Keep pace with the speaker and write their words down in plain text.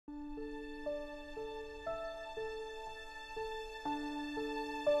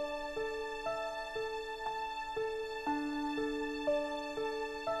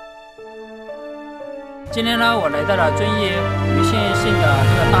今天呢，我来到了遵义余县县的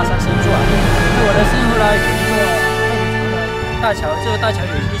这个大山深处啊。那我的身后呢，有一个特别长的大桥，这个大桥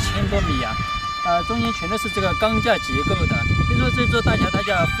有1000多米啊，中间全都是这个钢架结构的。所以说这座大桥它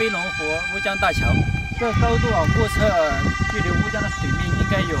叫飞龙河乌江大桥，这个高度啊，目测距离乌江的水面应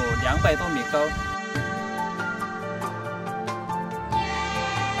该有200多米高。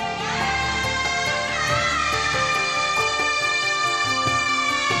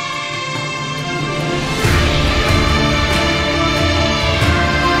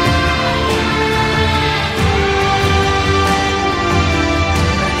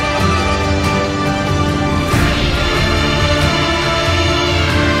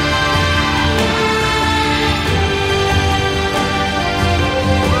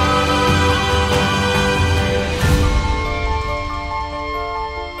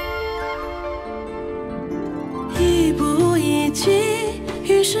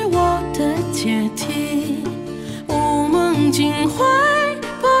 于是我的阶梯，无梦境怀，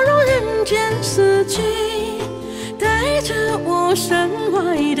包容人间四季，带着我身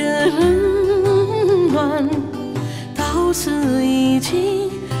外的冷暖，到此已经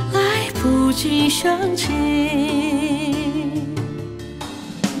来不及想起。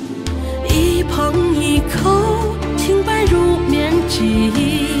一碰一口，清白如面记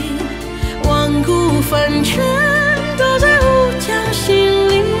忆，万古凡尘。